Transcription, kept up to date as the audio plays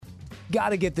got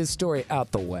to get this story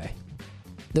out the way.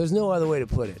 There's no other way to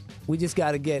put it. We just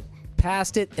got to get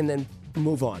past it and then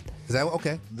move on. Is that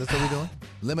okay? That's what we're doing?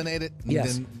 Eliminate it and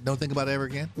Yes. then don't think about it ever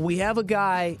again? We have a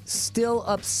guy still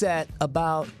upset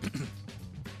about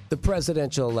the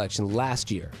presidential election last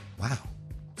year. Wow.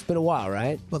 It's been a while,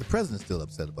 right? Well, the president's still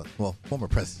upset about it. Well, former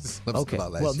president's still upset Okay.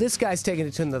 about last Well, year. this guy's taking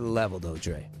it to another level, though,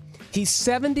 Dre. He's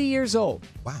 70 years old.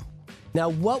 Wow. Now,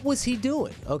 what was he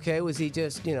doing? Okay, was he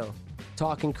just,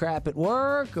 talking crap at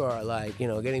work or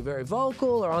getting very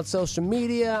vocal or on social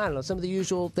media? I don't know, some of the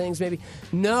usual things maybe.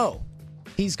 No,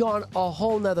 he's gone a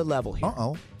whole nother level here.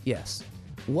 Uh-oh. Yes.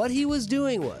 What he was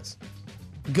doing was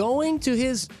going to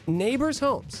his neighbors'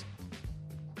 homes,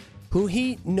 who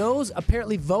he knows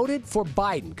apparently voted for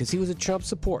Biden because he was a Trump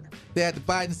supporter. They had the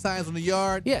Biden signs on the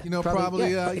yard. Yeah,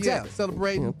 probably exactly.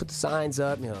 celebrating. Put the signs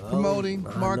up, Promoting,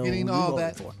 marketing, all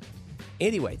that.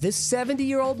 Anyway, this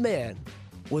 70-year-old man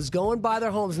was going by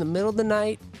their homes in the middle of the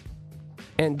night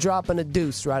and dropping a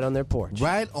deuce right on their porch.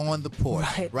 Right on the porch.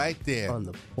 Right there. On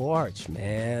the porch,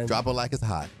 man. Drop it like it's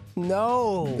hot.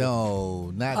 No.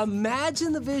 No, not.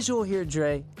 Imagine the visual here,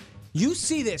 Dre. You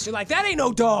see this. You're like, that ain't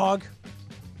no dog.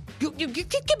 You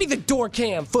give me the door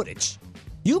cam footage.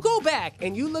 You go back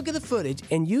and you look at the footage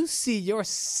and you see your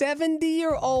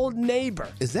 70-year-old neighbor.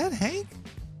 Is that Hank?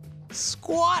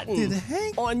 Squatting Did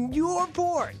Hank? on your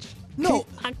porch. No.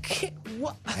 I can't.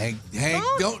 What? Hank,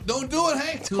 don't do it,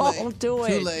 Hank. Too Don't late. do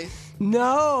it. Too late.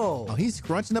 No. Oh, he's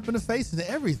scrunching up in the face and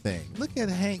everything. Look at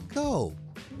Hank go.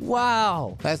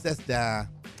 Wow. That's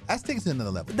taking it to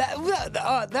another level.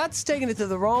 That's taking it to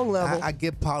the wrong level. I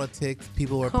get politics.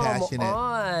 People are Come passionate.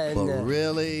 on. But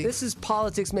really? This is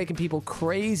politics making people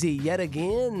crazy yet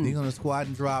again. You're going to squat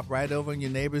and drop right over on your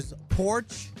neighbor's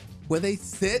porch where they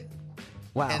sit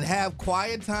Wow. and have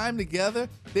quiet time together?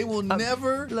 They will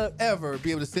never, ever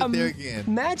be able to sit there again.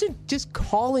 Imagine just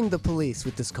calling the police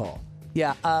with this call.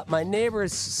 Yeah, my neighbor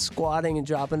is squatting and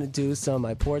dropping a deuce on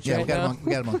my porch Yeah, right now.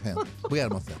 we got him on film. We got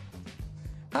him on film.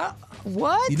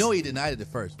 What? You know he denied it at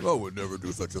first. I would never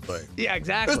do such a thing. Yeah,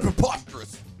 exactly. It's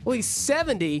preposterous. Well, he's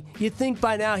 70. You'd think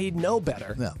by now he'd know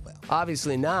better. No, well.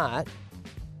 Obviously not.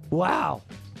 Wow.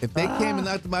 If they came and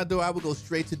knocked on my door, I would go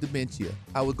straight to dementia.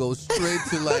 I would go straight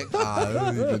to I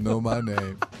don't even know my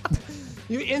name.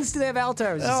 You instantly have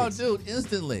Alzheimer's Oh, disease. dude,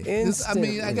 instantly.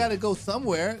 Instantly. I got to go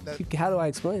somewhere. How do I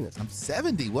explain this? I'm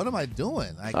 70. What am I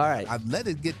doing? All right. I've let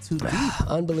it get too deep.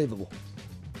 Unbelievable.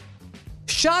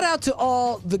 Shout out to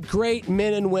all the great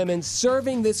men and women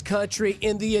serving this country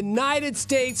in the United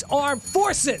States Armed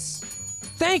Forces.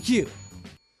 Thank you.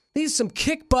 These are some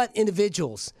kick-butt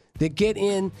individuals that get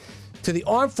in to the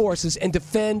armed forces and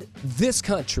defend this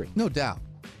country. No doubt.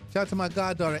 Shout out to my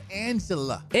goddaughter,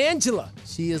 Angela. Angela.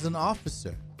 She is an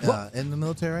officer in the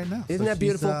military right now. Isn't that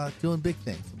beautiful? She's doing big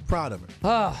things. I'm proud of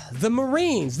her. The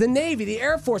Marines, the Navy, the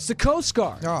Air Force, the Coast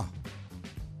Guard, Oh,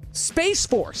 Space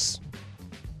Force,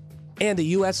 and the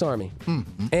U.S. Army.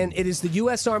 And it is the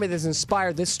U.S. Army that has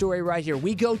inspired this story right here.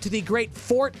 We go to the great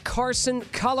Fort Carson,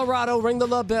 Colorado. Ring the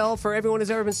love bell for everyone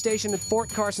who's ever been stationed at Fort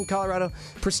Carson, Colorado.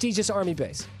 Prestigious Army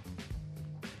base.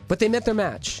 But they met their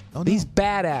match. Oh, no. These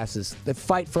badasses that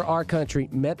fight for our country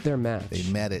met their match. they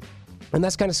met it. And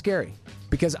that's kind of scary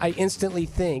because I instantly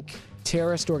think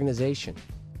terrorist organization.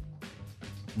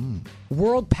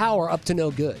 World power up to no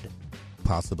good.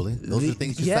 Possibly. Those are the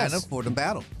things you yes. sign up for, the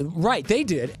battle. Right, they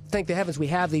did. Thank the heavens we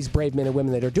have these brave men and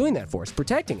women that are doing that for us,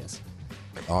 protecting us.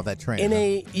 All that training. In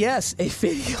a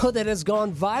video that has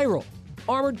gone viral.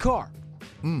 Armored car.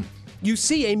 You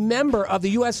see a member of the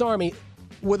U.S. Army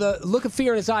with a look of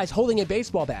fear in his eyes holding a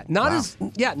baseball bat. Not his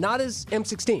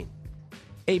M16.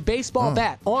 A baseball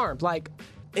bat, armed. Like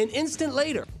an instant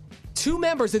later, two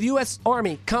members of the U.S.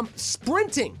 Army come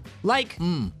sprinting like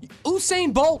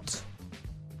Usain Bolt.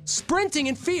 Sprinting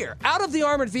in fear out of the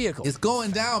armored vehicle. It's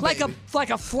going down, like baby. like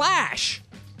a flash.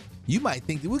 You might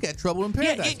think that we got trouble in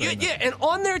paradise. Yeah, and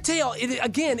on their tail, it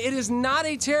is not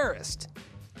a terrorist.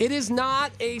 It is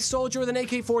not a soldier with an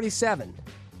AK-47.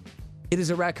 It is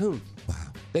a raccoon. Wow.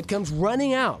 That comes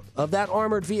running out of that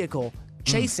armored vehicle,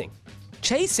 chasing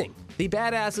the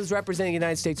badasses representing the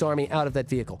United States Army out of that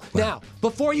vehicle. Wow. Now,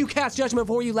 before you cast judgment,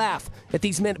 before you laugh at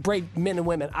these brave men and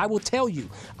women, I will tell you,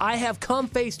 I have come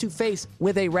face to face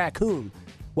with a raccoon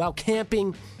while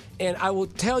camping, and I will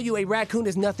tell you a raccoon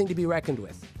is nothing to be reckoned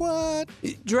with. What?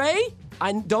 Dre,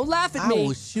 don't laugh at me. I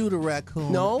will shoot a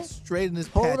raccoon straight in his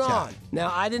Hold patch on. eye.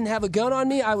 Now, I didn't have a gun on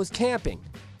me. I was camping.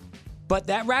 But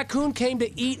that raccoon came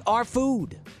to eat our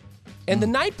food. And the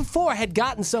night before, I had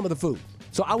gotten some of the food.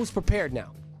 So I was prepared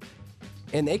now.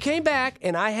 And they came back,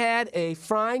 and I had a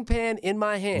frying pan in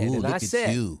my hand. Ooh, and look I at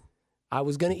said, you. I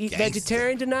was going to eat Gangsta.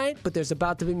 vegetarian tonight, but there's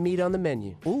about to be meat on the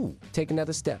menu. Ooh. Take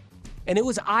another step. And it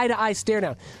was eye-to-eye stare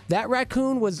down. That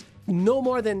raccoon was no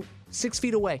more than 6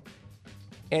 feet away.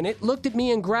 And it looked at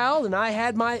me and growled, and I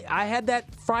had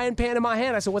that frying pan in my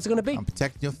hand. I said, what's it going to be? I'm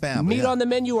protecting your family. Meat on the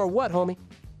menu or what, homie?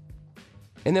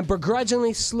 And then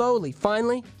begrudgingly, slowly,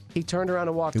 finally, he turned around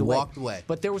and walked away. He walked away.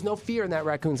 But there was no fear in that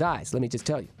raccoon's eyes, let me just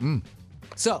tell you.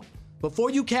 So,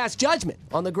 before you cast judgment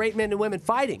on the great men and women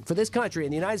fighting for this country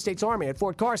in the United States Army at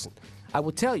Fort Carson, I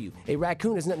will tell you, a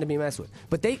raccoon is nothing to be messed with.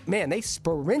 But they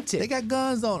sprinted. They got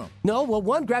guns on them. No, well,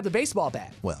 one grabbed a baseball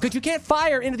bat. Well. Because you can't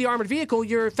fire into the armored vehicle.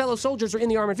 Your fellow soldiers are in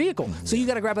the armored vehicle. So you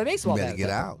got to grab a baseball You bat. better get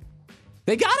out.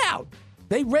 They got out.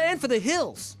 They ran for the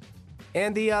hills.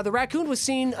 And the raccoon was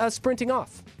seen sprinting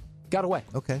off. Got away.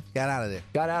 Okay, got out of there.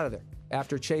 Got out of there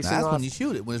after chasing That's off when you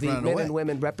shoot it, when it's the running men away. and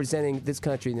women representing this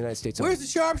country in the United States. Where's the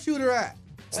sharpshooter at?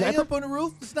 Sniper? Ain't up on the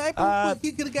roof? The sniper?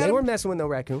 He could have got They him. weren't messing with no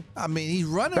raccoon. I mean, he's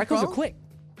running. Raccoons bro. are quick.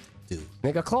 Dude,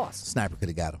 They got claws. sniper could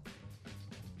have got him.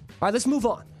 All right, let's move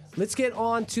on. Let's get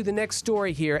on to the next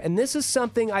story here. And this is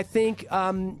something I think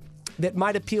that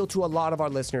might appeal to a lot of our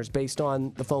listeners based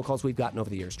on the phone calls we've gotten over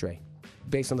the years, Trey.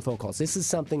 Based on the phone calls. This is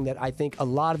something that I think a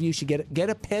lot of you should get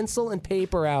a pencil and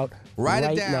paper out Write it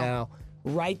right down. now.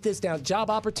 Write this down. Job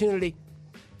opportunity.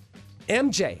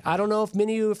 MJ, I don't know if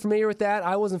many of you are familiar with that.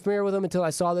 I wasn't familiar with them until I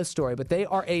saw this story, but they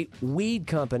are a weed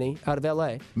company out of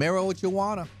LA.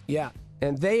 Marijuana. Yeah.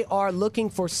 And they are looking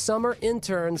for summer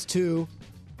interns to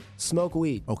smoke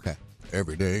weed. Okay.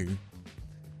 Every day.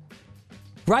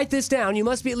 Write this down. You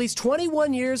must be at least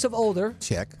 21 years of older.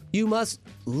 Check. You must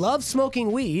love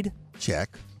smoking weed Check.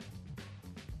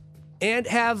 and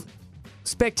have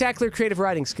spectacular creative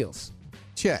writing skills.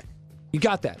 Check. You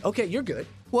got that. Okay, you're good.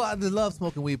 Well, I love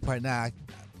smoking weed part now.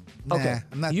 Okay.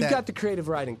 I'm not You that. got the creative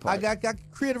writing part. I got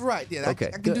creative right. Yeah, Okay,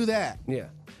 I can good. do that. Yeah.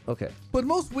 Okay. But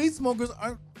most weed smokers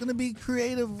aren't going to be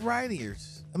creative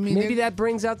writers. I mean, Maybe that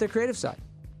brings out their creative side.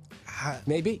 that.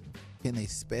 Maybe. Can they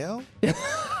spell?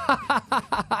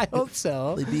 I hope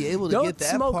so. They'd be able to Don't get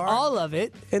that smoke part. all of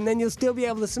it, and then you'll still be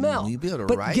able to smell. You'll be able to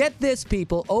but write. get this,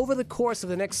 people. Over the course of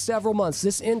the next several months,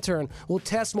 this intern will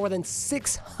test more than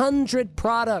 600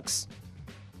 products.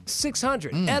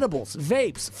 600 edibles,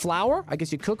 vapes, flour. I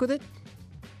guess you cook with it.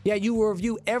 Yeah, you will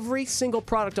review every single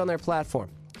product on their platform.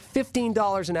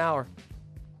 $15 an hour.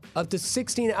 Up to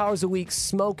 16 hours a week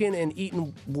smoking and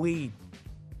eating weed.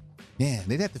 Man,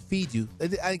 they'd have to feed you.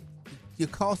 Your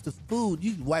cost of food,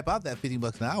 you can wipe out that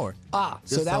 $15 an hour.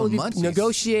 So Just that on would be munchies.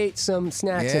 negotiate some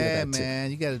snacks into Yeah, that too. man,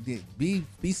 you gotta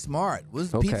be smart.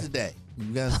 What's Okay. pizza day?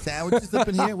 You got sandwiches up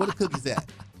in here? Where the cookies at?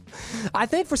 I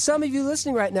think for some of you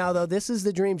listening right now, though, this is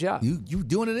the dream job. You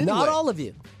doing it anyway. Not all of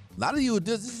you. A lot of you,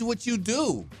 this is what you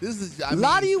do. This is A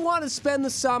lot of you want to spend the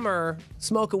summer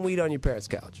smoking weed on your parents'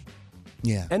 couch.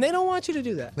 Yeah, And they don't want you to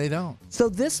do that. they don't. So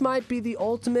this might be the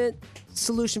ultimate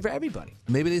solution for everybody.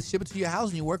 Maybe they ship it to your house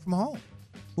and you work from home.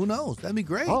 Who knows? That'd be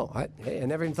great. Oh, I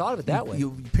never even thought of it that way.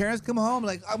 Your parents come home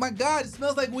like, oh my God, it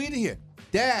smells like weed in here.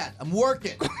 Dad, I'm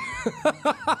working.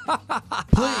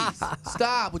 Please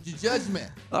stop with your judgment.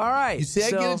 All right. You said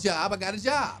so get a job, I got a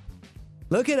job.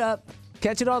 look it up.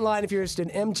 Catch it online if you're interested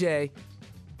in MJ.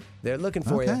 They're looking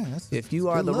for Okay, you. that's- If you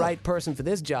are good the look. right person for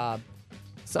this job,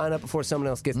 sign up before someone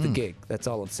else gets the gig. That's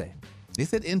all I'm saying. They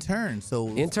said intern, so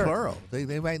it's Intern. plural.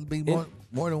 They might be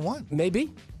more than one.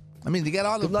 Maybe. I mean, they got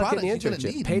all the Good luck products getting the you're gonna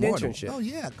internship. need. Paid more than- internship. Oh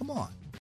yeah, come on.